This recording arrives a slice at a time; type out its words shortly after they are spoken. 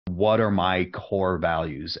what are my core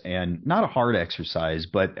values? And not a hard exercise,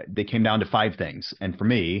 but they came down to five things. And for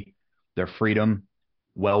me, they're freedom,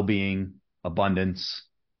 well-being, abundance,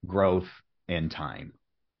 growth, and time.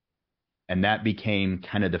 And that became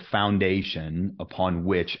kind of the foundation upon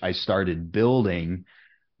which I started building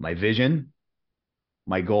my vision,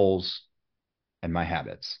 my goals, and my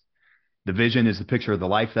habits. The vision is the picture of the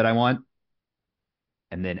life that I want.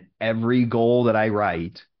 And then every goal that I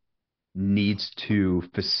write needs to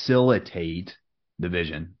facilitate the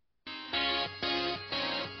vision.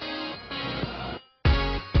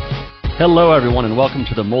 Hello, everyone, and welcome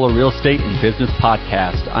to the Moeller Real Estate and Business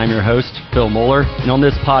Podcast. I'm your host, Phil Moeller, and on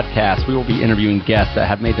this podcast, we will be interviewing guests that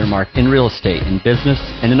have made their mark in real estate, in business,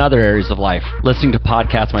 and in other areas of life. Listening to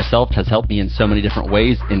podcasts myself has helped me in so many different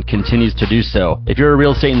ways and continues to do so. If you're a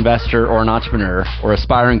real estate investor or an entrepreneur or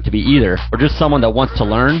aspiring to be either, or just someone that wants to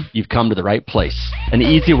learn, you've come to the right place. An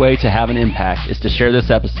easy way to have an impact is to share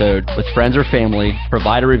this episode with friends or family,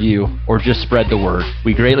 provide a review, or just spread the word.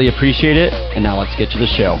 We greatly appreciate it, and now let's get to the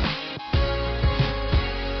show.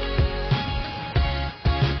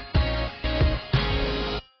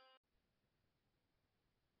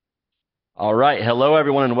 All right. Hello,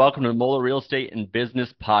 everyone, and welcome to the Moeller Real Estate and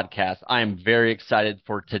Business Podcast. I am very excited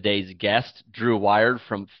for today's guest, Drew Wiard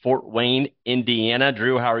from Fort Wayne, Indiana.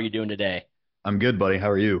 Drew, how are you doing today? I'm good, buddy. How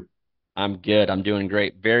are you? I'm good. I'm doing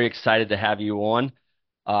great. Very excited to have you on.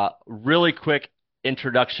 Really quick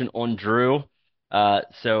introduction on Drew.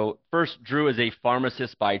 So first, Drew is a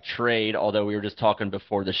pharmacist by trade, although we were just talking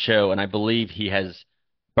before the show, and I believe he has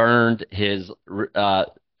burned his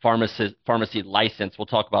pharmacy license. We'll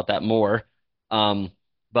talk about that more.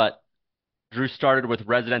 But Drew started with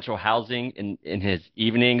residential housing in his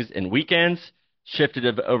evenings and weekends,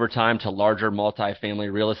 shifted over time to larger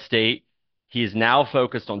multifamily real estate. He is now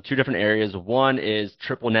focused on two different areas. One is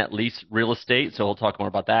triple net lease real estate, so we'll talk more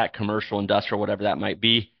about that, commercial, industrial, whatever that might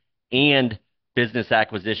be, and business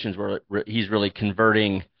acquisitions where he's really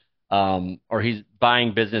converting or he's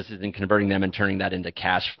buying businesses and converting them and turning that into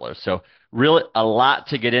cash flow. So really a lot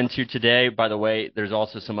to get into today. By the way, there's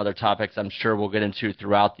also some other topics I'm sure we'll get into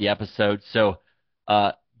throughout the episode. So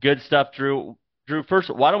good stuff, Drew. Drew, first,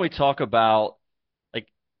 why don't we talk about, like,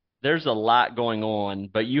 there's a lot going on,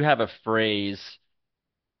 but you have a phrase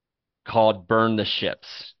called burn the ships,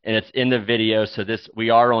 and it's in the video. So we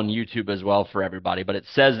are on YouTube as well for everybody, but it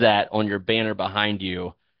says that on your banner behind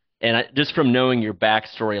you. And just from knowing your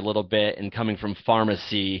backstory a little bit and coming from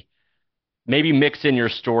pharmacy, maybe mix in your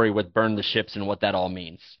story with burn the ships and what that all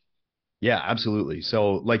means. Yeah, absolutely.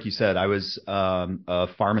 So like you said, I was a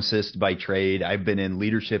pharmacist by trade. I've been in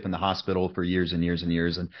leadership in the hospital for years and years and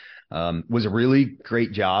years, and was a really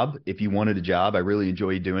great job. If you wanted a job, I really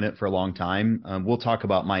enjoyed doing it for a long time. We'll talk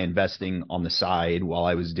about my investing on the side while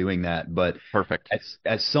I was doing that. But perfect.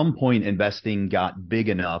 At some point, investing got big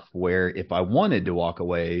enough where if I wanted to walk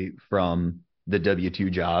away from the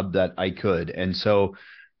W-2 job, that I could. And so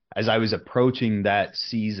as I was approaching that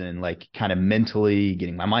season, like kind of mentally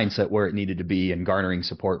getting my mindset where it needed to be and garnering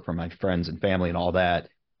support from my friends and family and all that,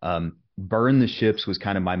 burn the ships was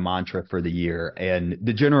kind of my mantra for the year. And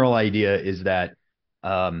the general idea is that,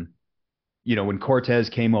 when Cortez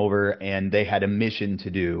came over and they had a mission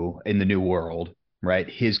to do in the New World, right?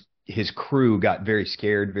 His crew got very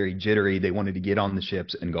scared, very jittery. They wanted to get on the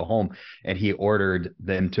ships and go home. And he ordered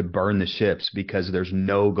them to burn the ships because there's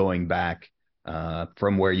no going back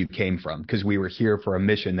from where you came from, because we were here for a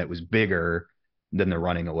mission that was bigger than the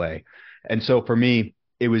running away. And so for me,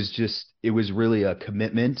 it was really a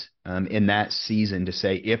commitment in that season to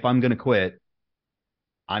say, if I'm going to quit,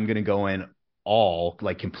 I'm going to go in all,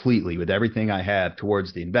 like, completely with everything I have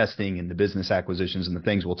towards the investing and the business acquisitions and the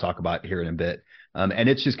things we'll talk about here in a bit. And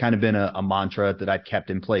it's just kind of been a mantra that I've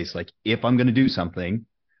kept in place. Like, if I'm going to do something,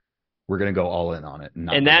 we're going to go all in on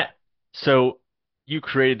it. So you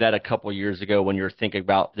created that a couple of years ago when you were thinking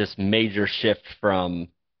about this major shift from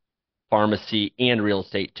pharmacy and real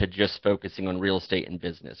estate to just focusing on real estate and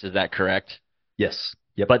business. Is that correct? Yes.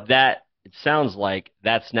 Yep. But it sounds like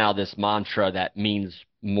that's now this mantra that means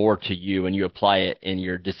more to you, and you apply it in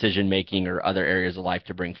your decision making or other areas of life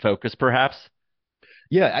to bring focus, perhaps?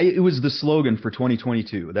 Yeah, it was the slogan for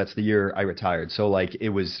 2022. That's the year I retired. So like, it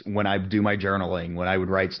was when I do my journaling, when I would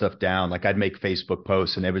write stuff down, like I'd make Facebook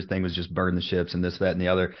posts and everything was just burn the ships and this, that, and the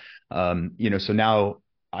other. So now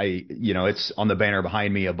it's on the banner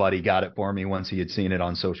behind me. A buddy got it for me once he had seen it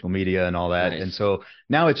on social media and all that. Nice. And so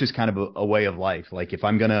now it's just kind of a way of life. Like, if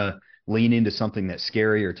I'm going to lean into something that's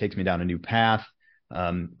scary or takes me down a new path,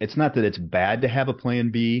 It's not that it's bad to have a plan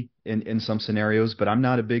B in some scenarios, but I'm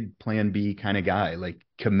not a big plan B kind of guy. Like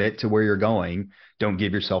commit to where you're going, don't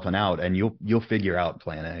give yourself an out, and you'll figure out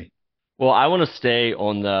plan A. Well, I want to stay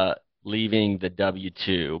on the leaving the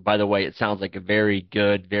W-2. By the way, it sounds like a very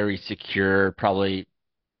good, very secure, probably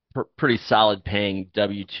pretty solid paying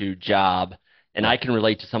W-2 job. And Yeah. I can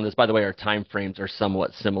relate to some of this. By the way, our time frames are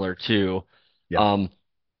somewhat similar too. Yeah. Um,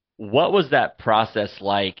 what was that process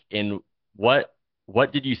like, and what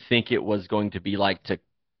what did you think it was going to be like to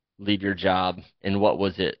leave your job, and what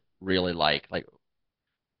was it really like? Like,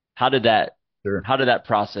 how did that Sure. how did that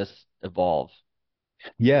process evolve?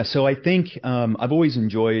 Yeah, so I think I've always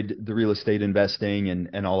enjoyed the real estate investing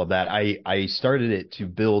and all of that. I started it to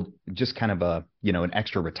build just kind of a, an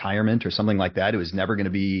extra retirement or something like that. It was never going to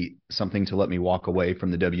be something to let me walk away from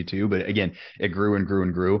the W-2, but again, it grew and grew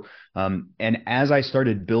and grew. And as I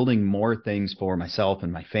started building more things for myself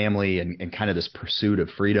and my family and kind of this pursuit of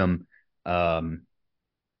freedom, um,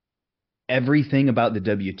 everything about the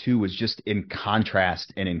W-2 was just in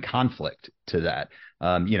contrast and in conflict to that.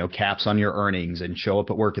 Caps on your earnings and show up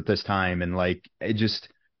at work at this time. And like, it just,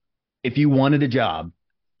 if you wanted a job,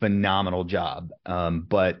 phenomenal job.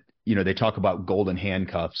 But, they talk about golden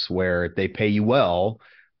handcuffs where they pay you well,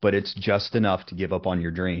 but it's just enough to give up on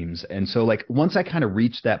your dreams. And so, like, once I kind of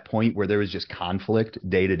reached that point where there was just conflict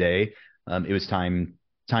day to day, it was time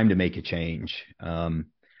to make a change.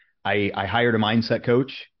 I hired a mindset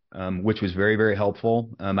coach, which was very, very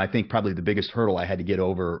helpful. I think probably the biggest hurdle I had to get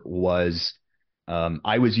over was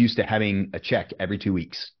I was used to having a check every 2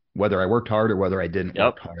 weeks, whether I worked hard or whether I didn't Yep,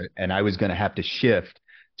 work hard. And I was going to have to shift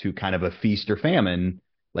to kind of a feast or famine.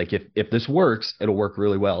 Like if this works, it'll work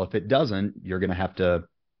really well. If it doesn't, you're going to have to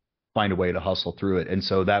find a way to hustle through it. And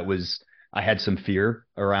so I had some fear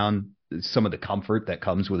around some of the comfort that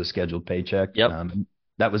comes with a scheduled paycheck. yep.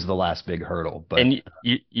 That was the last big hurdle. But And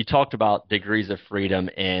you talked about degrees of freedom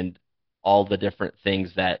and all the different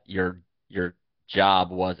things that your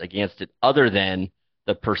job was against it, other than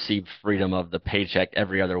the perceived freedom of the paycheck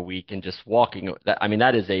every other week and just walking. I mean,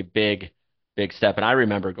 that is a big step. And I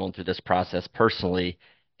remember going through this process personally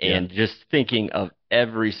yeah, and just thinking of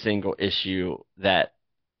every single issue that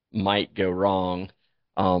might go wrong.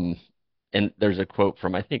 Um, and there's a quote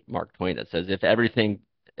from I think Mark Twain that says, if everything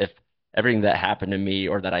that happened to me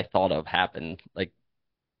or that I thought of happened, like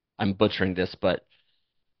I'm butchering this, but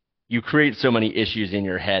you create so many issues in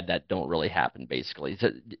your head that don't really happen, basically. So,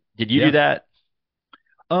 did you do yeah. that?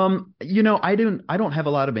 I don't have a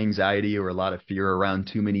lot of anxiety or a lot of fear around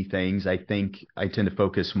too many things. I think I tend to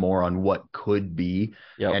focus more on what could be,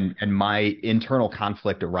 Yep. and my internal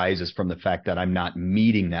conflict arises from the fact that I'm not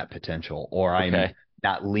meeting that potential or I'm Okay.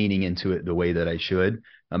 not leaning into it the way that I should.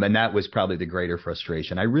 And that was probably the greater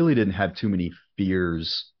frustration. I really didn't have too many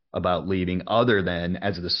fears about leaving other than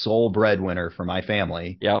as the sole breadwinner for my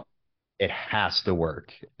family, Yep. it has to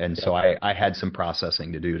work. And so Yep. I had some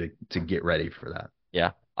processing to do to get ready for that.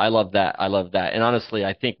 Yeah. I love that. I love that. And honestly,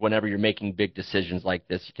 I think whenever you're making big decisions like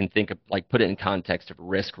this, you can think of like put it in context of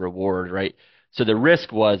risk reward, right? So the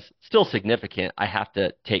risk was still significant. I have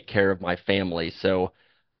to take care of my family. So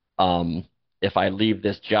um, if I leave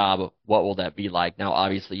this job, what will that be like? Now,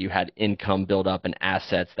 obviously, you had income build up and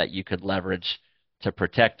assets that you could leverage to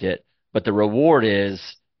protect it, but the reward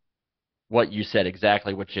is what you said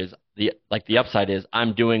exactly, which is the upside is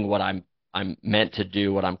I'm doing what I'm meant to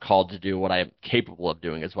do, what I'm called to do, what I'm capable of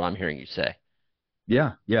doing is what I'm hearing you say.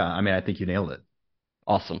 Yeah, yeah. I mean, I think you nailed it.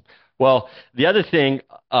 Awesome. Well, the other thing,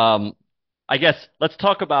 I guess let's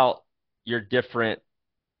talk about your different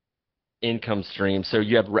income stream. So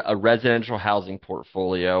you have a residential housing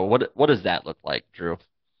portfolio. What does that look like, Drew?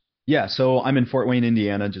 Yeah, so I'm in Fort Wayne,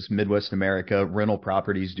 Indiana, just Midwest America. Rental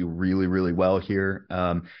properties do really, really well here.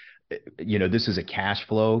 This is a cash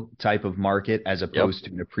flow type of market as Yep. opposed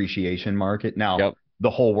to an appreciation market. Now, Yep. the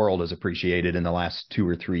whole world has appreciated in the last 2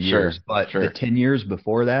 or 3 years, Sure. but the Sure. 10 years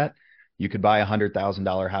before that, you could buy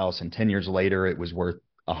 $100,000 house, and 10 years later, it was worth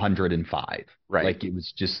 105. Right. Like it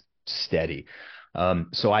was just steady.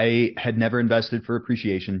 So I had never invested for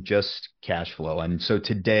appreciation, just cash flow. And so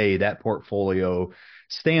today, that portfolio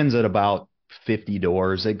stands at about 50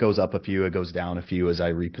 doors. It goes up a few, it goes down a few as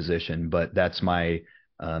I reposition, but that's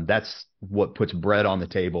what puts bread on the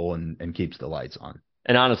table and keeps the lights on.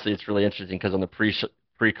 And honestly, it's really interesting because on the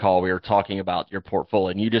pre-call we were talking about your portfolio,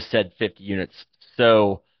 and you just said 50 units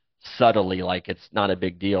so subtly, like it's not a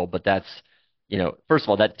big deal, but first of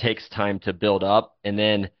all, that takes time to build up, and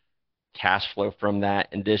then cash flow from that,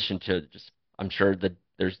 in addition to just, I'm sure that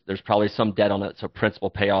there's probably some debt on it, so principal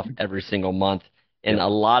payoff every single month, and Yep. a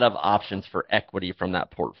lot of options for equity from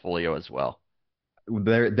that portfolio as well.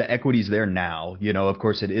 the equity's there now. You know, of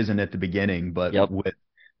course, it isn't at the beginning, but Yep. with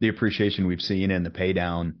the appreciation we've seen and the pay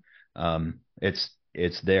down,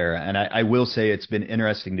 it's there. And I will say it's been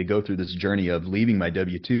interesting to go through this journey of leaving my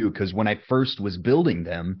W-2 because when I first was building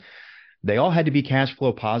them, they all had to be cash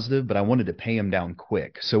flow positive, but I wanted to pay them down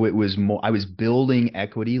quick. So it was more, I was building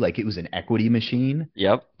equity like it was an equity machine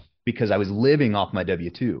Yep. because I was living off my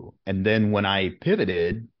W-2. And then when I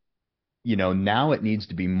pivoted, you know, now it needs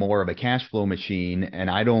to be more of a cash flow machine. And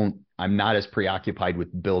I'm not as preoccupied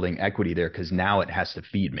with building equity there because now it has to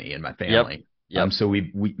feed me and my Yep. family. Yep. So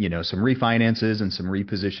you know, some refinances and some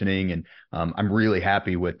repositioning, and I'm really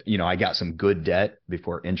happy with, you know, I got some good debt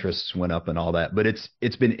before interests went up and all that. But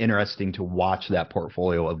it's been interesting to watch that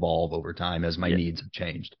portfolio evolve over time as my Yeah. needs have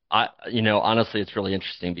changed. Honestly, it's really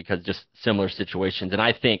interesting because just similar situations. And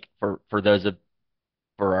I think for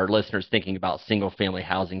our listeners thinking about single family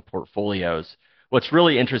housing portfolios, what's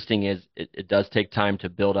really interesting is it does take time to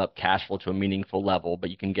build up cash flow to a meaningful level, but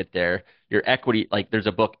you can get there. Your equity, like there's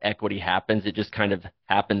a book, Equity Happens. It just kind of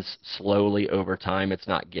happens slowly over time. It's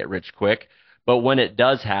not get rich quick. But when it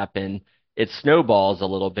does happen, it snowballs a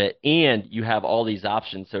little bit and you have all these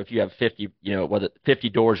options. So if you have 50, whether 50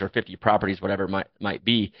 doors or 50 properties, whatever it might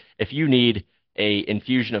be, if you need a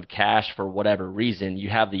infusion of cash for whatever reason, you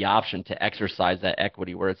have the option to exercise that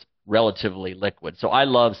equity where it's relatively liquid. So I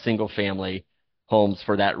love single family homes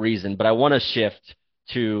for that reason, but I want to shift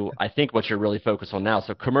to I think what you're really focused on now.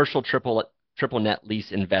 So commercial triple net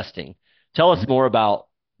lease investing. Tell us more about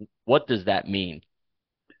what does that mean?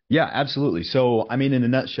 Yeah, absolutely. So, I mean, in a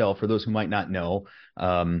nutshell, for those who might not know,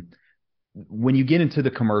 when you get into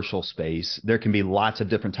the commercial space, there can be lots of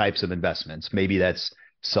different types of investments. Maybe that's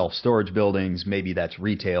self-storage buildings, maybe that's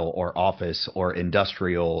retail or office or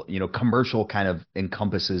industrial. You know, commercial kind of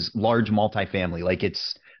encompasses large multifamily, like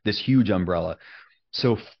it's this huge umbrella.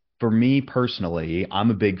 So for me personally,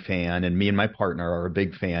 I'm a big fan, and me and my partner are a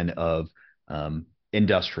big fan of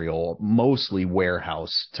industrial, mostly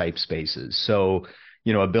warehouse type spaces. So,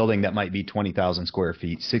 you know, a building that might be 20,000 square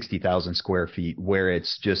feet, 60,000 square feet, where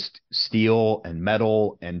it's just steel and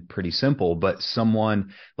metal and pretty simple. But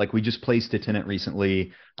someone like we just placed a tenant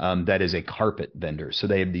recently that is a carpet vendor. So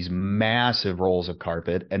they have these massive rolls of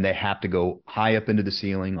carpet and they have to go high up into the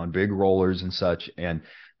ceiling on big rollers and such. And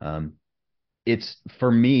um, it's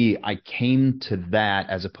for me, I came to that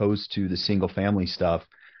as opposed to the single family stuff,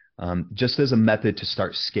 just as a method to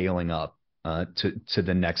start scaling up to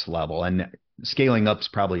the next level. And scaling up is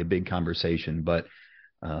probably a big conversation, but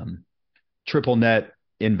um, triple net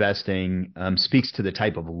investing speaks to the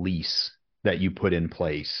type of lease that you put in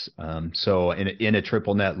place. So in a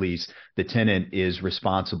triple net lease, the tenant is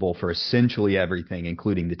responsible for essentially everything,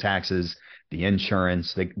 including the taxes, the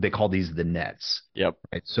insurance. They call these the nets. Yep.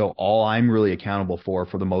 Right. So all I'm really accountable for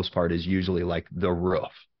the most part, is usually like the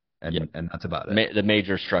roof, Yep. and that's about it. The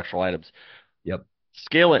major structural items. Yep.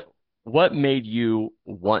 Scale it. What made you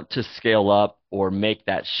want to scale up or make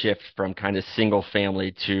that shift from kind of single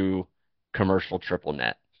family to commercial triple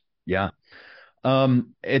net? Yeah.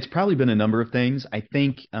 It's probably been a number of things. I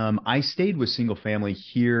think I stayed with single family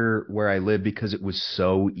here where I live because it was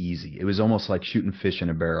so easy. It was almost like shooting fish in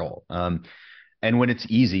a barrel. And when it's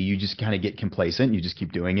easy, you just kind of get complacent. You just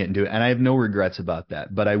keep doing it and do it. And I have no regrets about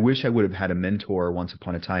that. But I wish I would have had a mentor once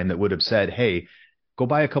upon a time that would have said, "Hey, go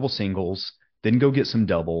buy a couple singles, then go get some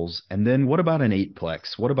doubles, and then what about an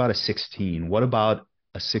eightplex? What about a 16? What about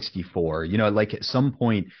a 64?" You know, like at some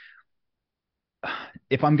point,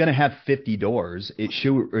 if I'm going to have 50 doors, it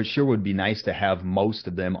sure would be nice to have most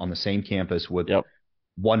of them on the same campus with Yep.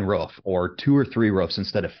 one roof or two or three roofs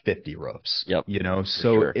instead of 50 roofs, Yep. you know? For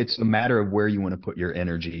So sure. it's a matter of where you want to put your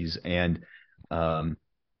energies. And um,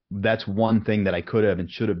 that's one thing that I could have and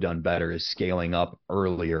should have done better, is scaling up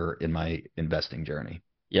earlier in my investing journey.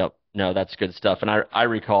 Yep. No, that's good stuff. And I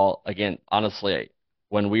recall, again, honestly,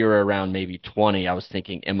 when we were around maybe 20, I was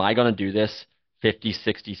thinking, am I going to do this 50,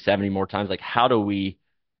 60, 70 more times? Like, how do we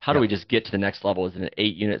Yep. just get to the next level? Is it an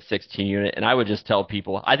 8 unit, 16 unit? And I would just tell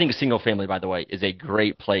people, I think a single family, by the way, is a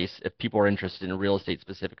great place if people are interested in real estate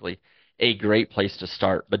specifically, a great place to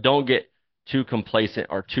start. But don't get too complacent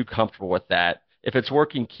or too comfortable with that. If it's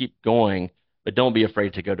working, keep going, but don't be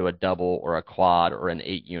afraid to go to a double or a quad or an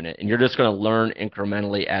 8 unit. And you're just going to learn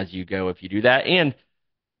incrementally as you go if you do that. And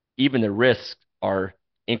even the risks are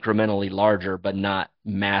incrementally larger, but not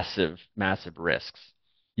massive, massive risks.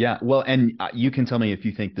 Yeah, well, and you can tell me if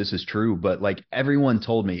you think this is true, but like everyone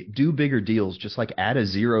told me, do bigger deals, just like add a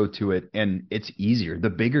zero to it, and it's easier. The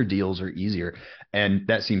bigger deals are easier. And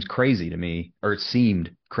that seems crazy to me, or it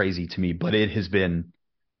seemed crazy to me, but it has been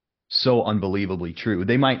so unbelievably true.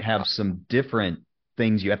 They might have some different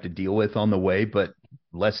things you have to deal with on the way, but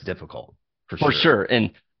less difficult for For sure. sure.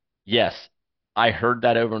 And yes, I heard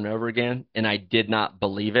that over and over again, and I did not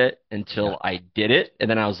believe it Yeah. until I did it. And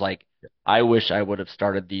then I was like, I wish I would have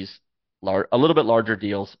started these a little bit larger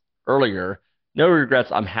deals earlier. No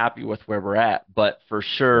regrets. I'm happy with where we're at, but for Yep.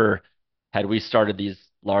 sure, had we started these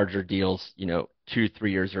larger deals, 2,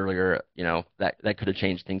 3 years earlier, that could have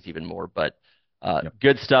changed things even more. But Yep.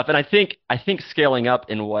 good stuff. And I think scaling up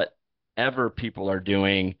in whatever people are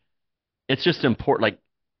doing, it's just important. Like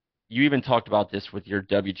you even talked about this with your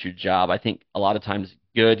W-2 job. I think a lot of times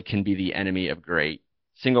good can be the enemy of great.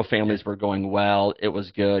 Single families were going well. It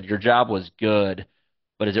was good. Your job was good,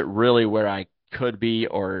 but is it really where I could be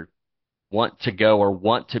or want to go or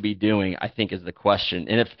want to be doing? I think is the question.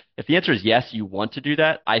 And if the answer is yes, you want to do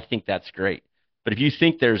that, I think that's great. But if you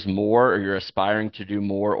think there's more or you're aspiring to do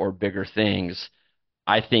more or bigger things,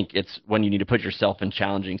 I think it's when you need to put yourself in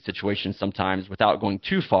challenging situations sometimes without going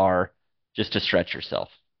too far just to stretch yourself.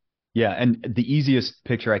 Yeah, and the easiest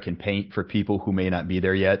picture I can paint for people who may not be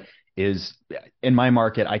there yet is in my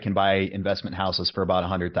market, I can buy investment houses for about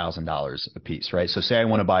 $100,000 a piece, right? So say I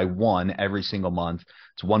want to buy one every single month,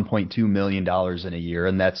 it's $1.2 million in a year,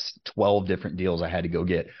 and that's 12 different deals I had to go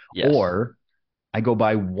get. Yes. Or I go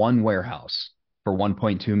buy one warehouse for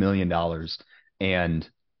 $1.2 million and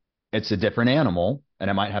it's a different animal and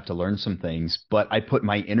I might have to learn some things, but I put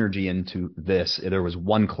my energy into this. There was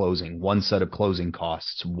one closing, one set of closing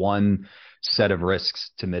costs, one set of risks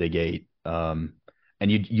to mitigate. And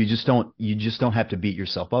you just don't have to beat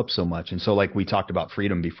yourself up so much. And so like we talked about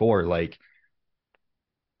freedom before, like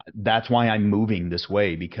that's why I'm moving this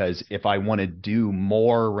way because if I want to do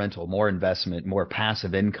more rental, more investment, more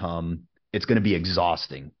passive income, it's going to be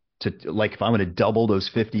exhausting. To like if I want to double those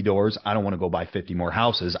 50 doors, I don't want to go buy 50 more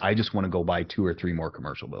houses. I just want to go buy two or three more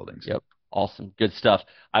commercial buildings. Yep. Awesome. Good stuff.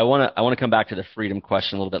 I want to come back to the freedom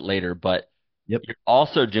question a little bit later, but Yep. you're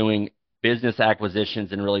also doing business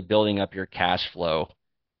acquisitions and really building up your cash flow.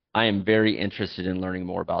 I am very interested in learning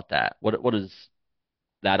more about that. What does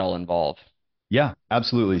that all involve? Yeah,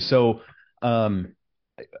 absolutely. So, um,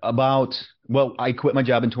 I quit my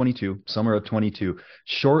job in 22, summer of 22.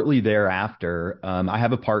 Shortly thereafter, I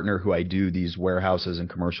have a partner who I do these warehouses and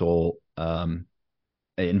commercial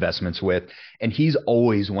investments with, and he's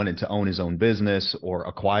always wanted to own his own business or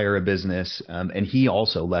acquire a business. And he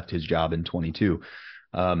also left his job in 22.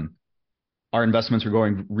 Um, our investments were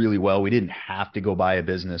going really well. We didn't have to go buy a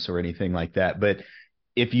business or anything like that. But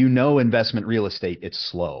if you know investment real estate, it's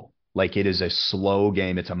slow. Like it is a slow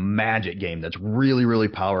game. It's a magic game that's really, really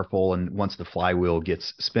powerful. And once the flywheel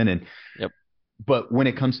gets spinning, Yep. but when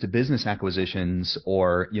it comes to business acquisitions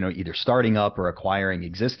or either starting up or acquiring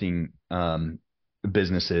existing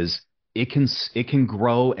businesses, it can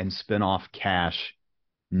grow and spin off cash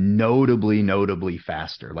notably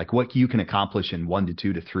faster. Like what you can accomplish in 1 to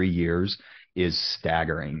 2 to 3 years is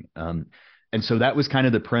staggering. And so that was kind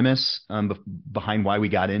of the premise behind why we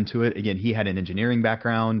got into it. Again, he had an engineering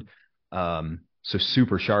background, so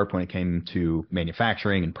super sharp when it came to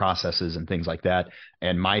manufacturing and processes and things like that.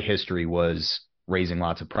 And my history was raising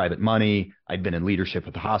lots of private money. I'd been in leadership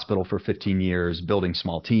at the hospital for 15 years, building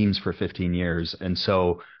small teams for 15 years. And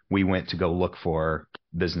so we went to go look for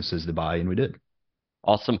businesses to buy, and we did.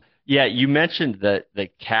 Awesome. Yeah, you mentioned the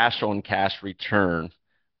cash on cash return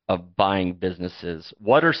of buying businesses.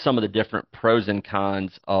 What are some of the different pros and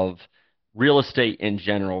cons of real estate in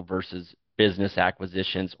general versus business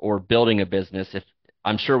acquisitions or building a business? If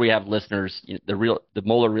I'm sure we have listeners, the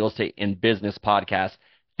Moeller Real Estate in Business podcast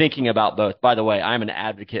thinking about both. By the way, I'm an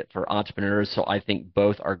advocate for entrepreneurs, so I think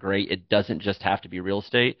both are great. It doesn't just have to be real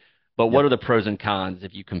estate. But what Yep. are the pros and cons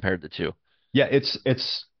if you compared the two? Yeah, it's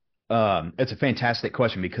a fantastic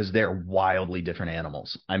question because they're wildly different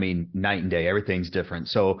animals. I mean, night and day, everything's different.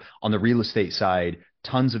 So on the real estate side,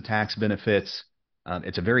 tons of tax benefits.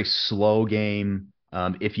 It's a very slow game.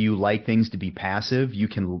 If you like things to be passive, you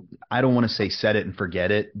can, I don't want to say set it and forget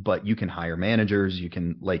it, but you can hire managers. You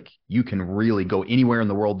can really go anywhere in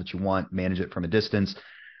the world that you want, manage it from a distance.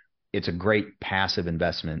 It's a great passive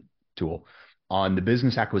investment tool. On the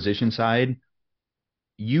business acquisition side,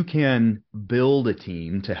 you can build a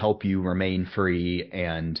team to help you remain free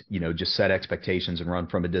and just set expectations and run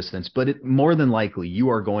from a distance, but more than likely you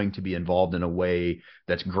are going to be involved in a way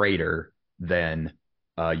that's greater than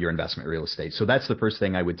your investment real estate. So that's the first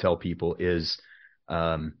thing I would tell people is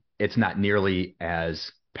it's not nearly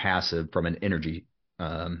as passive from an energy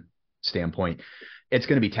standpoint. It's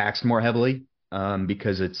going to be taxed more heavily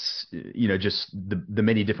because it's just the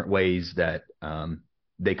many different ways that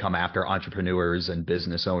they come after entrepreneurs and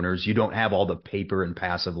business owners. You don't have all the paper and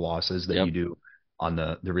passive losses that Yep. you do on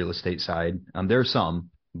the real estate side. There are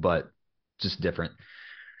some, but just different.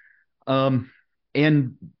 Um,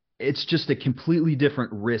 and it's just a completely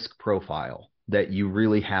different risk profile that you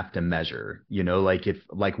really have to measure. Like if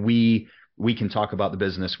like we can talk about the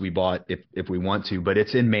business we bought if we want to, but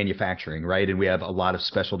it's in manufacturing, right? And we have a lot of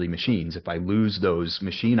specialty machines. If I lose those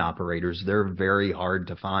machine operators, they're very hard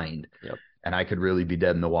to find. Yep. And I could really be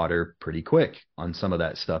dead in the water pretty quick on some of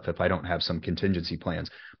that stuff if I don't have some contingency plans.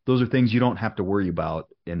 Those are things you don't have to worry about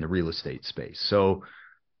in the real estate space. So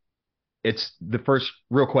it's the first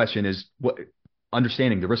real question is what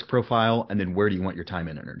understanding the risk profile and then where do you want your time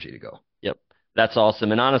and energy to go? Yep. That's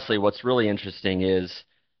awesome. And honestly, what's really interesting is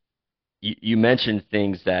you mentioned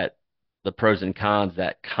things that the pros and cons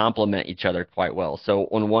that complement each other quite well. So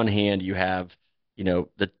on one hand, you have,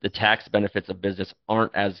 the tax benefits of business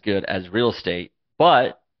aren't as good as real estate,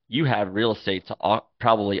 but you have real estate to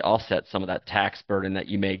probably offset some of that tax burden that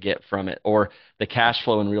you may get from it, or the cash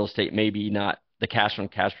flow in real estate maybe not the cash on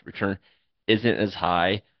cash return isn't as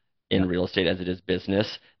high in Yeah. real estate as it is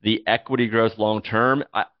business. The equity growth long term,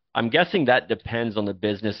 I'm guessing that depends on the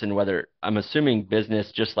business and whether I'm assuming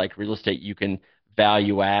business, just like real estate, you can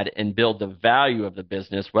value add and build the value of the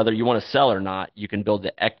business. Whether you want to sell or not, you can build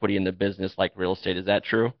the equity in the business like real estate. Is that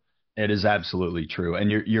true? It is absolutely true.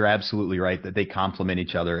 And you're absolutely right that they complement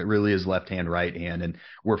each other. It really is left hand, right hand. And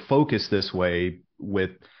we're focused this way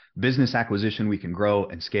with business acquisition. We can grow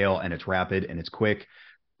and scale and it's rapid and it's quick,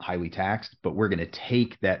 highly taxed, but we're going to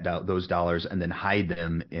take those dollars and then hide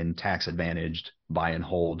them in tax advantaged buy and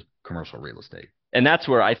hold commercial real estate. And that's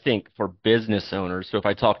where I think for business owners, so if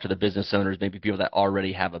I talk to the business owners, maybe people that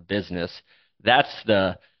already have a business, that's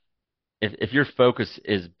the if your focus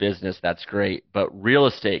is business, that's great, but real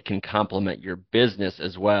estate can complement your business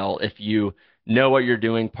as well. If you know what you're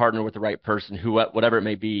doing, partner with the right person, whatever it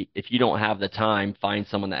may be. If you don't have the time, find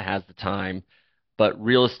someone that has the time. But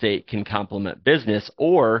real estate can complement business,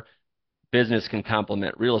 or business can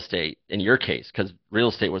complement real estate in your case, because real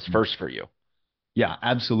estate was first for you. Yeah,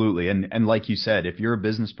 absolutely. And like you said, if you're a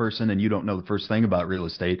business person and you don't know the first thing about real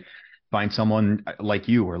estate, find someone like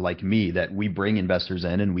you or like me that we bring investors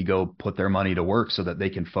in and we go put their money to work so that they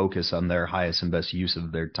can focus on their highest and best use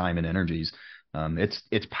of their time and energies.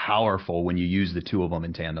 It's powerful when you use the two of them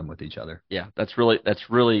in tandem with each other. Yeah, that's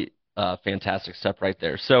really fantastic stuff right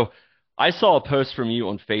there. So I saw a post from you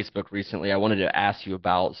on Facebook recently. I wanted to ask you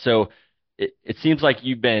about. So it seems like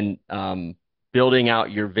you've been building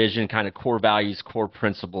out your vision, kind of core values, core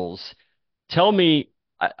principles. Tell me,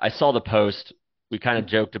 I saw the post. We kind of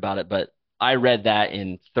joked about it, but I read that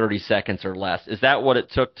in 30 seconds or less. Is that what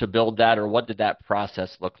it took to build that, or what did that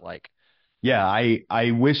process look like? Yeah,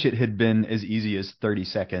 I wish it had been as easy as 30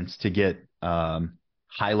 seconds to get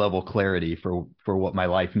high level clarity for what my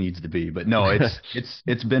life needs to be. But no,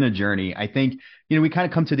 it's been a journey. I think, we kind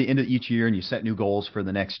of come to the end of each year and you set new goals for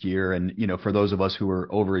the next year. And, for those of us who are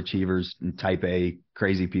overachievers and type A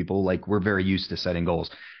crazy people, like we're very used to setting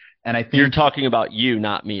goals. And I You're think, talking about you,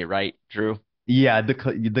 not me, right, Drew? yeah,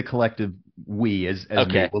 the collective we as me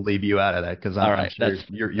Okay. will leave you out of that because All I'm right.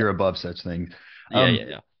 sure you're above such things. Yeah, yeah, Um,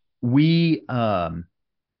 yeah. we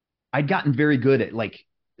I'd gotten very good at like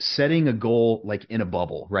setting a goal like in a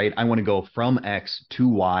bubble, right? I want to go from X to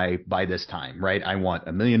Y by this time, right? I want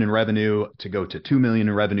 1 million in revenue to go to 2 million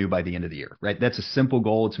in revenue by the end of the year, right? That's a simple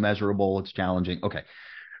goal. It's measurable. It's challenging. Okay.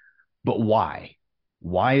 But why?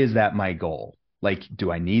 Why is that my goal? Like,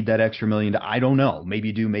 do I need that extra million? I don't know. Maybe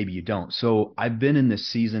you do, maybe you don't. So I've been in this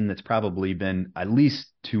season that's probably been at least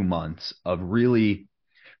 2 months of really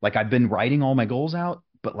like I've been writing all my goals out,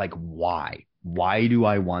 but like why? Why do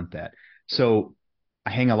I want that? So I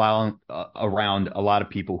hang around a lot of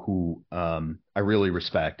people who I really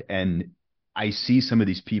respect, and I see some of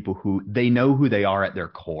these people who they know who they are at their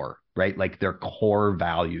core, right? Like their core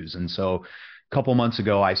values. And so a couple months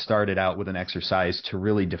ago, I started out with an exercise to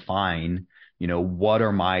really define, what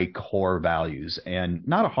are my core values? And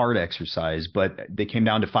not a hard exercise, but they came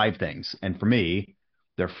down to 5 things. And for me,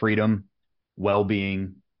 they're freedom,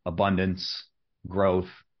 well-being, abundance, growth,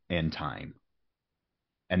 and time.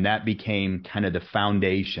 And that became kind of the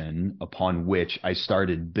foundation upon which I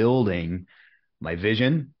started building my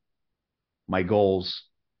vision, my goals,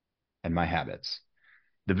 and my habits.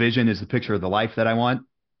 The vision is the picture of the life that I want.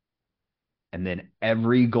 And then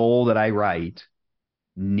every goal that I write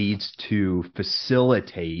needs to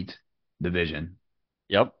facilitate the vision.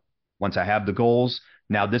 Yep. Once I have the goals,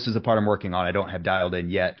 now this is the part I'm working on. I don't have dialed in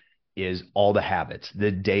yet, is all the habits,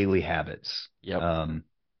 the daily habits. Yep.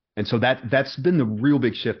 And so that's been the real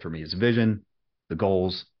big shift for me is vision, the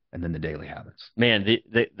goals, and then the daily habits. Man,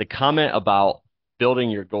 the comment about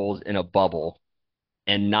building your goals in a bubble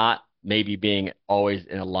and not maybe being always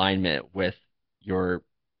in alignment with your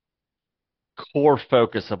core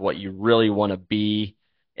focus of what you really want to be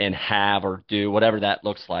and have or do, whatever that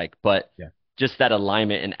looks like. But Yeah. just that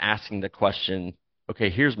alignment and asking the question, okay,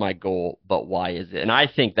 here's my goal, but why is it? And I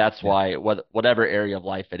think that's Yeah. why whatever area of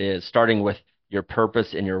life it is, starting with your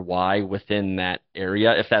purpose and your why within that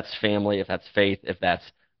area, if that's family, if that's faith, if that's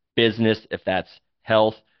business, if that's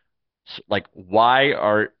health, like why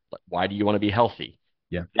do you want to be healthy?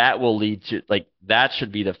 Yeah. That will lead to like that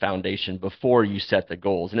should be the foundation before you set the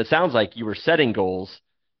goals. And it sounds like you were setting goals,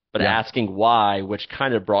 but Yeah. asking why, which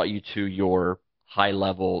kind of brought you to your high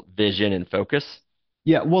level vision and focus.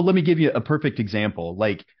 Yeah. Well, let me give you a perfect example.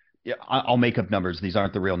 Like, yeah, I'll make up numbers. These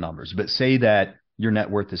aren't the real numbers, but say that your net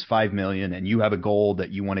worth is 5 million and you have a goal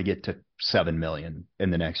that you want to get to 7 million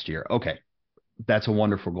in the next year. Okay. That's a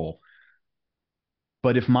wonderful goal.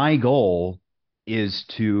 But if my goal is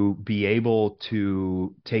to be able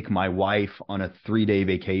to take my wife on a 3-day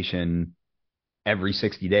vacation every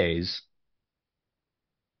 60 days,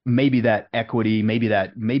 maybe that equity, maybe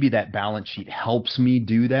that balance sheet helps me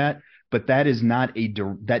do that, but that is not a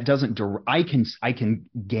that doesn't I can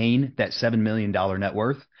gain that $7 million net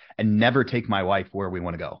worth and never take my wife where we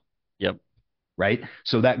want to go, Yep. right?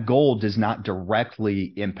 So that goal does not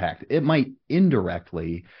directly impact. It might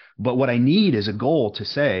indirectly, but what I need is a goal to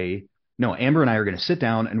say, no, Amber and I are going to sit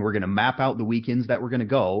down and we're going to map out the weekends that we're going to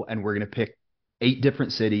go and we're going to pick 8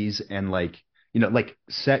 different cities and like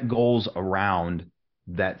set goals around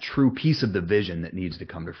that true piece of the vision that needs to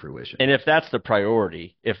come to fruition. And if that's the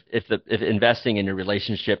priority, if investing in your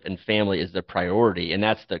relationship and family is the priority, and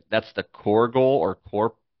that's the core goal or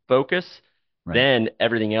core focus, Right. then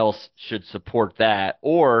everything else should support that.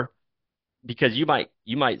 Or because you might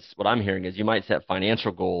what I'm hearing is you might set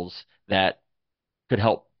financial goals that could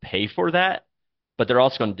help pay for that, but they're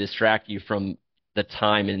also going to distract you from the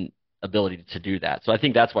time and ability to do that. So I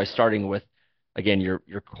think that's why starting with again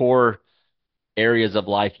your core areas of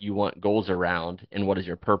life you want goals around and what is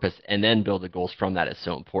your purpose and then build the goals from that is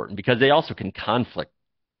so important because they also can conflict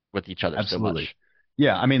with each other so Absolutely. much.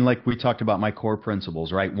 Yeah. I mean, like we talked about my core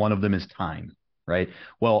principles, right? One of them is time, right?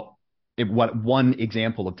 Well, what one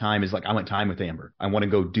example of time is like I want time with Amber. I want to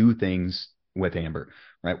go do things with Amber,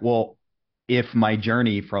 right? Well, if my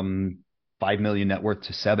journey from 5 million net worth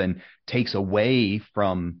to 7 takes away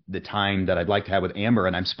from the time that I'd like to have with Amber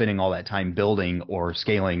and I'm spending all that time building or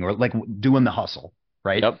scaling or like doing the hustle,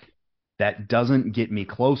 right? Yep. That doesn't get me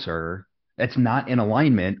closer. That's not in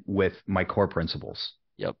alignment with my core principles.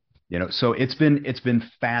 Yep. So it's been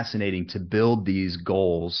fascinating to build these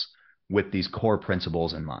goals with these core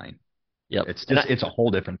principles in mind. Yep. It's a whole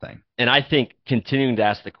different thing. And I think continuing to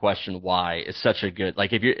ask the question why is such a good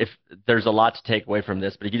like if there's a lot to take away from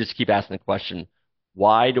this, but if you just keep asking the question,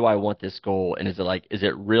 why do I want this goal? And is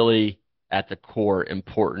it really at the core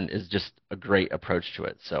important is just a great approach to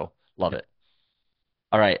it. So love Yeah. it.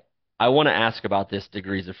 All right. I want to ask about this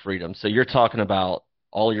degrees of freedom. So you're talking about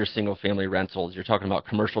all your single family rentals. You're talking about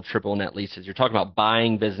commercial triple net leases. You're talking about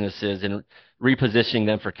buying businesses and repositioning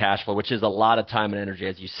them for cash flow, which is a lot of time and energy,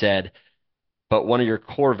 as you said. But one of your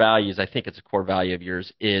core values, I think it's a core value of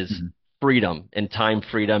yours, is Mhm. freedom and time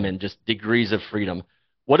freedom and just degrees of freedom.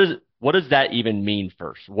 What does that even mean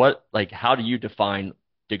first? How do you define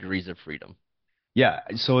degrees of freedom? Yeah,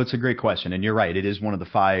 so it's a great question, and you're right. It is one of the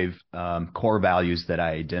 5 core values that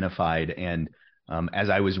I identified. And as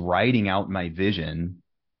I was writing out my vision,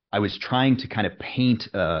 I was trying to kind of paint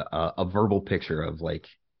a verbal picture of like,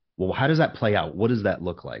 well, how does that play out? What does that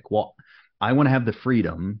look like? Well, I want to have the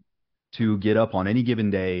freedom to get up on any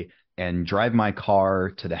given day and drive my car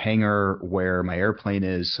to the hangar where my airplane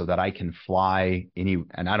is so that I can fly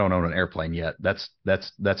and I don't own an airplane yet. That's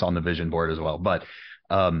on the vision board as well. But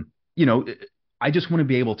you know, I just want to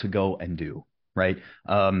be able to go and do, right?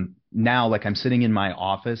 Now, like I'm sitting in my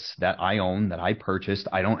office that I own, that I purchased.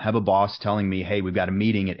 I don't have a boss telling me, hey, we've got a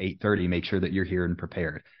meeting at 8:30. Make sure that you're here and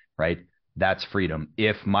prepared, right? That's freedom.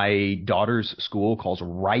 If my daughter's school calls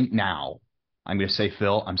right now, I'm going to say,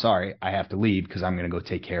 Phil, I'm sorry, I have to leave because I'm going to go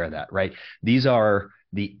take care of that, right? These are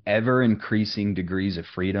the ever increasing degrees of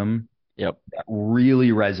freedom Yep. that really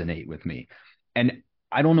resonate with me. And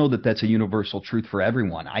I don't know that that's a universal truth for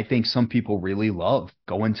everyone. I think some people really love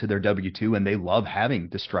going to their W-2 and they love having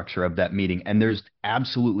the structure of that meeting. And there's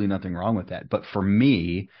absolutely nothing wrong with that. But for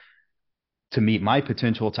me, to meet my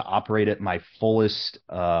potential, to operate at my fullest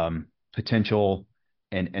potential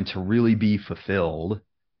and to really be fulfilled,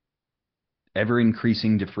 ever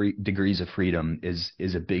increasing degrees of freedom is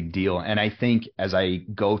a big deal. And I think as I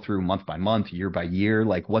go through month by month, year by year,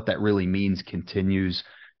 like what that really means continues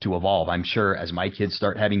to evolve. I'm sure as my kids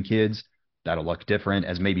start having kids, that'll look different.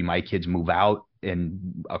 As maybe my kids move out,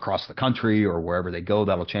 in across the country or wherever they go,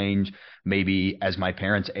 that'll change. Maybe as my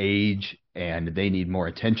parents age and they need more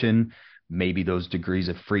attention, maybe those degrees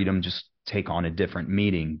of freedom just take on a different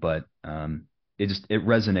meaning. But it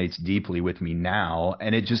resonates deeply with me now,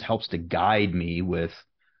 and it just helps to guide me with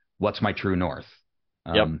what's my true north.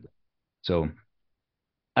 Yep. So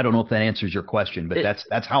I don't know if that answers your question, but It,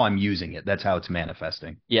 that's how I'm using it. That's how it's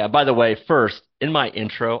manifesting. yeah. By the way, first, in my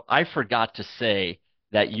intro, I forgot to say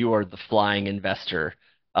that you are the flying investor.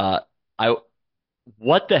 Uh, I,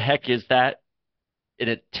 what the heck is that? And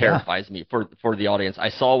it Yeah, terrifies me for the audience. I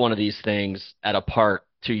saw one of these things at a park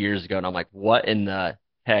 2 years ago, and I'm like, what in the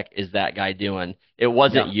heck is that guy doing? It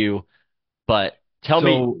wasn't yeah. you, but tell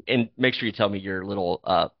me So and make sure you tell me your little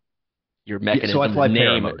your yeah, so I mechanism, the fly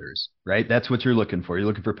name. paramotors, right? That's what you're looking for. You're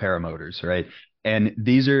looking for paramotors, right? And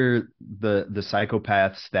these are the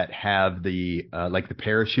psychopaths that have the like the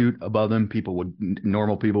parachute above them.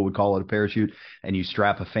 Normal people would call it a parachute, and you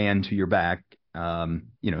strap a fan to your back,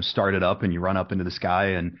 start it up, and you run up into the sky.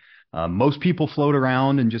 And most people float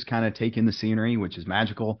around and just kind of take in the scenery, which is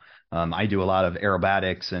magical. I do a lot of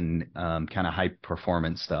aerobatics and kind of high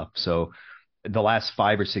performance stuff. So the last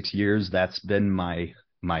 5 or 6 years, that's been my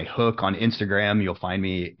hook on Instagram. You'll find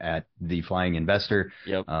me at the Flying Investor.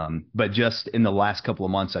 Yep. But just in the last couple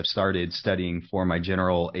of months, I've started studying for my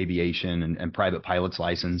general aviation and private pilot's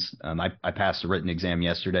license. I passed a written exam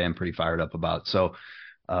yesterday. I'm pretty fired up about. So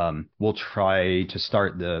we'll try to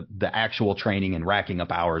start the actual training and racking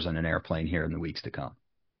up hours on an airplane here in the weeks to come.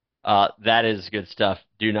 That is good stuff.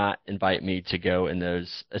 Do not invite me to go in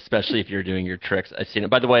those, especially if you're doing your tricks. I've seen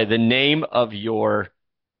it. By the way, the name of your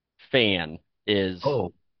fan is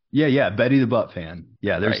Oh, yeah, yeah. Betty the Butt fan.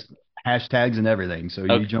 Yeah, right. there's hashtags and everything. So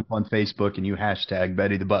you Okay. jump on Facebook and you hashtag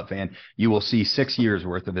Betty the Butt fan, you will see 6 years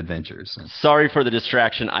worth of adventures. So, Sorry for the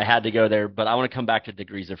distraction. I had to go there, but I want to come back to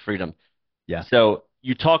degrees of freedom. yeah, So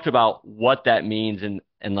you talked about what that means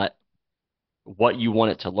and let what you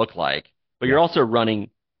want it to look like, but you're yeah, also running,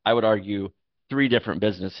 I would argue, three different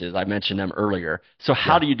businesses. I mentioned them earlier. So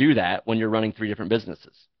how yeah. do you do that when you're running three different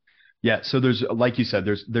businesses? Yeah, so there's like you said,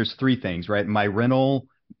 there's three things, right? My rental,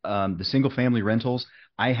 the single family rentals,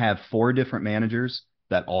 I have four different managers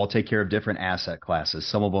that all take care of different asset classes.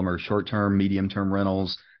 Some of them are short term, medium term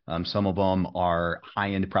rentals. Some of them are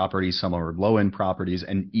high end properties, some are low end properties,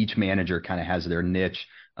 and each manager kind of has their niche.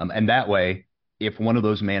 And that way, if one of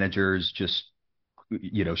those managers just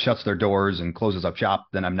shuts their doors and closes up shop,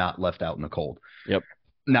 then I'm not left out in the cold. Yep.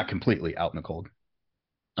 Not completely out in the cold.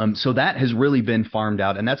 So that has really been farmed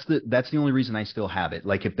out, and that's the only reason I still have it.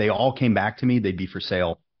 Like if they all came back to me, they'd be for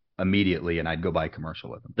sale immediately, and I'd go buy a commercial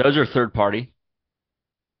with them. Those are third party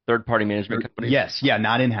management companies. Yes, yeah,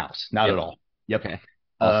 not in house, not at Yep. all. Yep. Okay.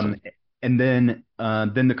 Um, Awesome. and then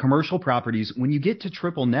the commercial properties. When you get to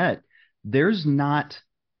triple net, there's not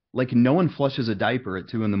like no one flushes a diaper at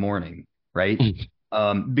 2 in the morning, right?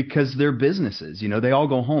 Because they're businesses. They all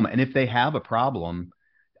go home, and if they have a problem,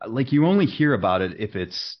 like you only hear about it if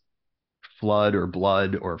it's flood or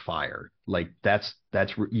blood or fire. Like that's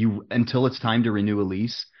you until it's time to renew a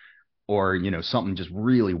lease or something just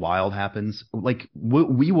really wild happens. Like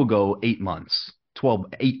we will go 8 months, 12,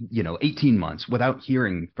 18 months without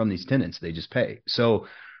hearing from these tenants. They just pay. So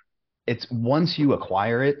it's once you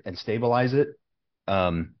acquire it and stabilize it,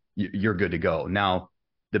 you're good to go. Now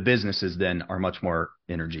the businesses then are much more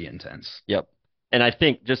energy intense. Yep. And I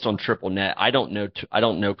think just on triple net, I don't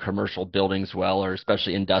know commercial buildings well, or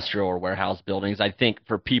especially industrial or warehouse buildings. I think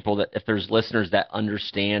for people that if there's listeners that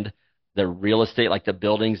understand the real estate, like the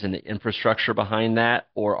buildings and the infrastructure behind that,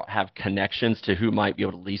 or have connections to who might be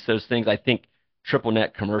able to lease those things, I think triple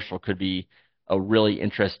net commercial could be a really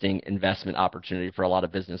interesting investment opportunity for a lot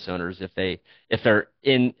of business owners if they're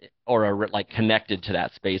in or are like connected to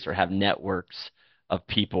that space or have networks of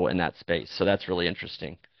people in that space. So that's really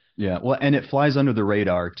interesting. Yeah, well, and it flies under the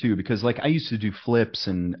radar too, because like I used to do flips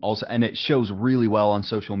and it shows really well on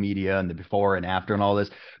social media and the before and after and all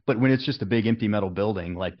this. But when it's just a big empty metal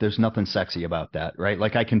building, like there's nothing sexy about that, right?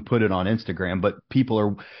 Like I can put it on Instagram, but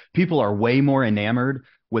people are way more enamored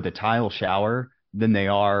with a tile shower than they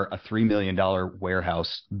are a $3 million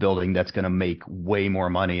warehouse building that's going to make way more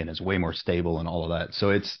money and is way more stable and all of that.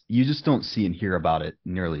 So you just don't see and hear about it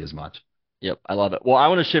nearly as much. Yep, I love it. Well, I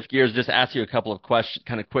want to shift gears, just ask you a couple of questions,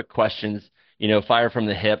 kind of quick questions, fire from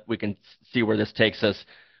the hip. We can see where this takes us.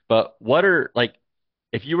 But what are like,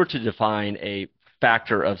 if you were to define a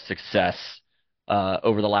factor of success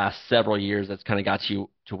over the last several years that's kind of got you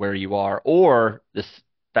to where you are, or this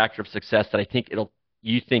factor of success that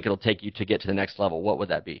you think it'll take you to get to the next level, what would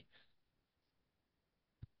that be?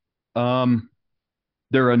 Um,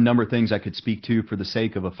 there are a number of things I could speak to for the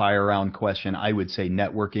sake of a fire round question. I would say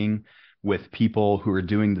networking with people who are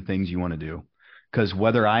doing the things you want to do. Because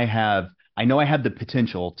I know I have the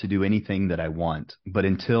potential to do anything that I want, but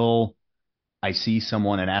until I see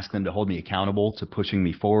someone and ask them to hold me accountable to pushing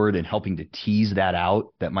me forward and helping to tease that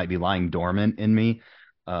out that might be lying dormant in me,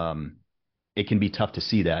 um, it can be tough to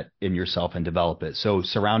see that in yourself and develop it. So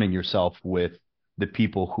surrounding yourself with the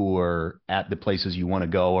people who are at the places you want to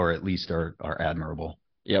go, or at least are admirable.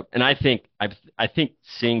 Yep. And I think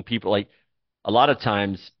seeing people like a lot of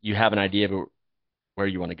times you have an idea of where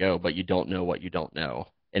you want to go, but you don't know what you don't know.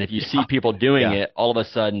 And if you see Yeah. people doing Yeah. it, all of a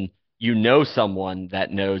sudden you know someone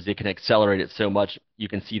that knows it can accelerate it so much, you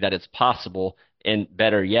can see that it's possible. And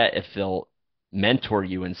better yet, if they'll mentor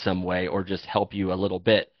you in some way or just help you a little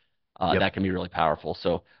bit, Yep. that can be really powerful.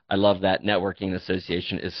 So I love that networking and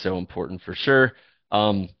association is so important for sure.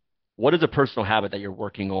 Um, what is a personal habit that you're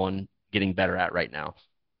working on getting better at right now?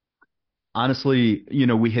 Honestly,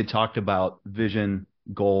 we had talked about vision,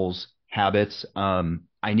 goals, habits.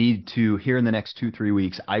 I need to, here in the next 2, 3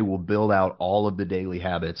 weeks, I will build out all of the daily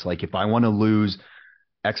habits. Like if I want to lose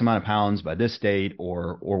X amount of pounds by this date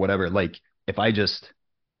or whatever, like if I just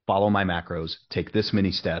follow my macros, take this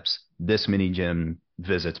many steps, this many gym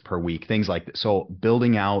visits per week, things like that. So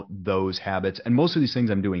building out those habits, and most of these things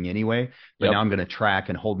I'm doing anyway, but now Yep. I'm going to track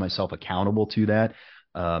and hold myself accountable to that.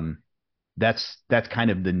 Um, that's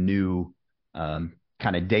kind of the new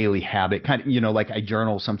kind of daily habit. Kind of, like I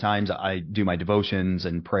journal sometimes. I do my devotions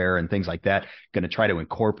and prayer and things like that. Going to try to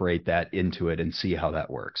incorporate that into it and see how that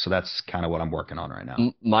works. So that's kind of what I'm working on right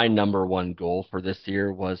now. My number one goal for this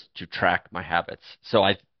year was to track my habits. So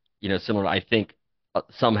similar, I think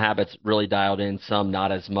some habits really dialed in, some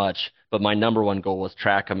not as much. But my number one goal was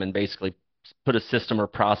track them and basically put a system or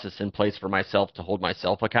process in place for myself to hold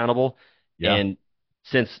myself accountable. Yeah. And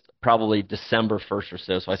since probably December 1st or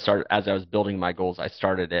so, so I started as I was building my goals, I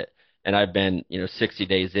started it, and I've been 60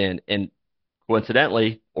 days in, and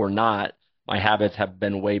coincidentally or not, my habits have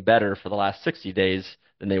been way better for the last 60 days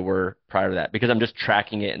than they were prior to that because I'm just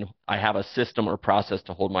tracking it and I have a system or process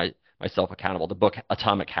to hold myself accountable. The book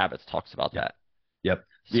Atomic Habits talks about Yep. that. Yep.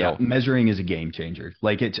 Yeah. So, Measuring is a game changer.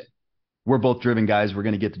 Like we're both driven guys. We're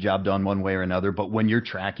going to get the job done one way or another. But when you're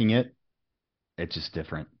tracking it, it's just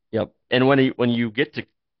different. yep. And when you get to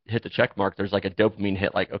hit the check mark, there's like a dopamine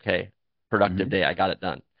hit, like, okay, productive Hmm. day, I got it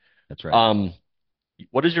done. That's right. Um,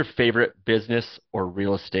 what is your favorite business or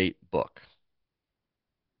real estate book?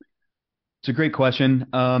 It's a great question.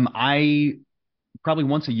 I probably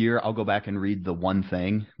once a year I'll go back and read The One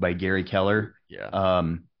Thing by Gary Keller. Yeah.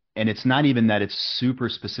 And it's not even that it's super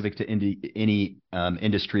specific to any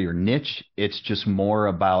industry or niche. It's just more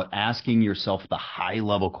about asking yourself the high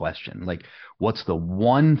level question, like, what's the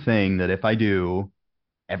one thing that if I do,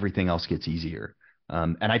 everything else gets easier?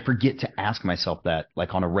 And I forget to ask myself that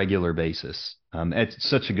like on a regular basis. It's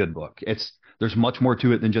such a good book. There's much more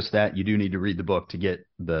to it than just that. You do need to read the book to get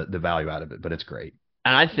the value out of it, but it's great.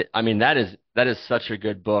 And I mean, that is such a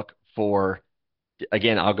good book for,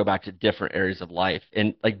 again, I'll go back to different areas of life.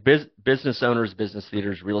 And like business owners, business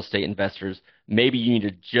leaders, real estate investors, maybe you need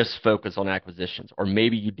to just focus on acquisitions, or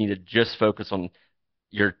maybe you need to just focus on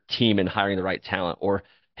your team and hiring the right talent, or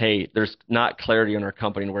hey, there's not clarity on our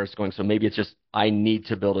company and where it's going. So maybe it's just I need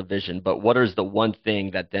to build a vision. But what is the one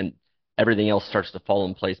thing that then everything else starts to fall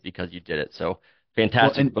in place because you did it? So Well,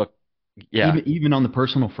 fantastic and book. Yeah. even on the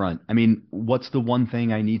personal front, I mean, what's the one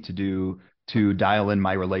thing I need to do to dial in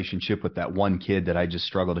my relationship with that one kid that I just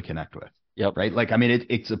struggle to connect with? Yep. Right? Like, I mean,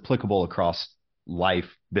 it's applicable across life,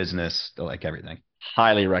 business, like everything.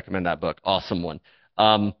 Highly recommend that book. Awesome one.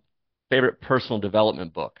 Um, favorite personal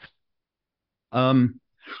development book?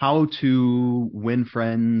 How to win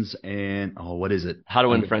friends and oh, what is it? How to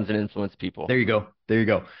I'm Win gonna, Friends and Influence People. there you go. There you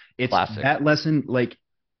go. It's Classic. that lesson. Like,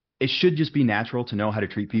 it should just be natural to know how to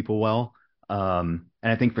treat people well. And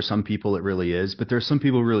I think for some people it really is, but there's some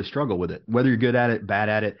people who really struggle with it. Whether you're good at it, bad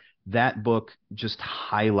at it, that book just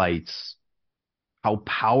highlights how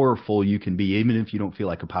powerful you can be, even if you don't feel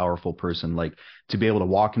like a powerful person, like to be able to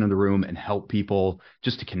walk into the room and help people,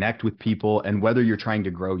 just to connect with people. And whether you're trying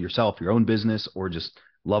to grow yourself, your own business, or just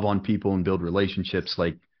love on people and build relationships,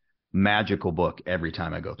 like magical book every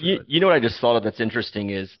time I go through it. You know what I just thought of that's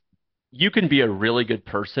interesting is you can be a really good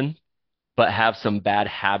person, but have some bad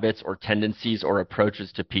habits or tendencies or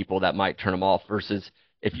approaches to people that might turn them off. Versus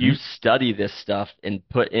if you Hmm. study this stuff and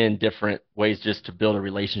put in different ways just to build a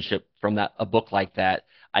relationship from a book like that,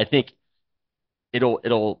 I think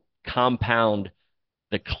it'll compound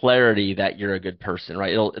the clarity that you're a good person,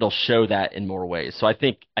 right? It'll show that in more ways. So I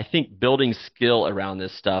think building skill around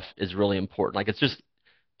this stuff is really important. Like it's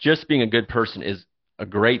just being a good person is a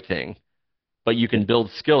great thing, but you can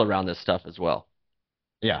build skill around this stuff as well.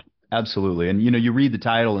 Yeah, absolutely. And you read the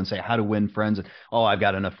title and say how to win friends. Oh, I've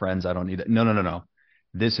got enough friends. I don't need it. No, no, no, no.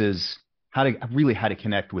 This is how to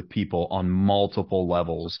connect with people on multiple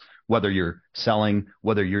levels, whether you're selling,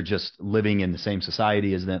 whether you're just living in the same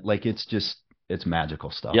society as them. Like it's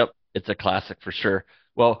magical stuff. Yep, it's a classic for sure.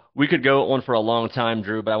 Well, we could go on for a long time,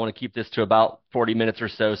 Drew, but I want to keep this to about 40 minutes or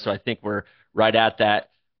so. So I think we're right at that.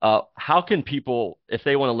 How can people, if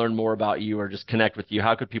they want to learn more about you or just connect with you,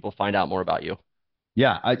 how could people find out more about you?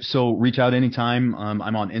 Yeah, so reach out anytime.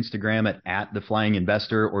 I'm on Instagram at the Flying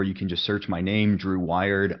Investor, or you can just search my name, Drew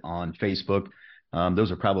Wiard, on Facebook.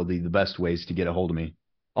 Those are probably the best ways to get a hold of me.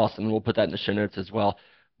 Awesome. And we'll put that in the show notes as well.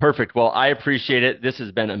 Perfect. Well, I appreciate it. This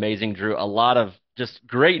has been amazing, Drew. A lot of just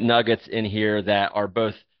great nuggets in here that are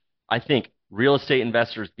both, I think, real estate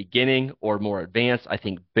investors beginning or more advanced. I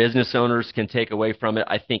think business owners can take away from it.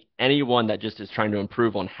 I think anyone that just is trying to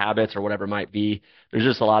improve on habits or whatever it might be, there's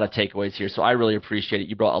just a lot of takeaways here. So I really appreciate it.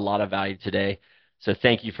 You brought a lot of value today. So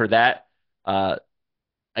thank you for that.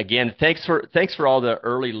 Again, thanks for all the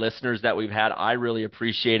early listeners that we've had. I really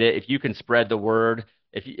appreciate it. If you can spread the word,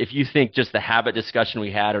 if you think just the habit discussion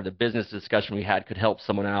we had or the business discussion we had could help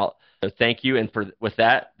someone out, so thank you. And with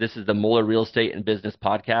that, this is the Moeller Real Estate and Business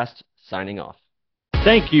Podcast signing off.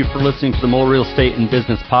 Thank you for listening to the Moeller Real Estate and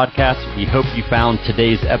Business Podcast. We hope you found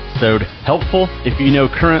today's episode helpful. If you know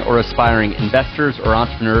current or aspiring investors or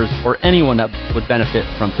entrepreneurs or anyone that would benefit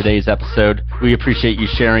from today's episode, we appreciate you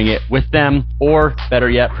sharing it with them, or better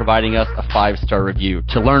yet, providing us a 5-star review.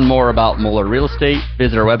 To learn more about Moeller Real Estate,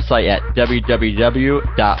 visit our website at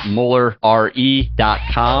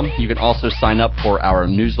www.moellerre.com. You can also sign up for our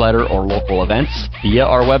newsletter or local events via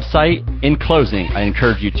our website. In closing, I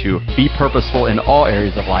encourage you to be purposeful in all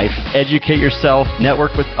areas of life, educate yourself,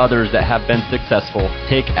 network with others that have been successful,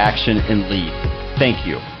 take action, and lead. Thank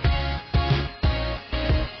you.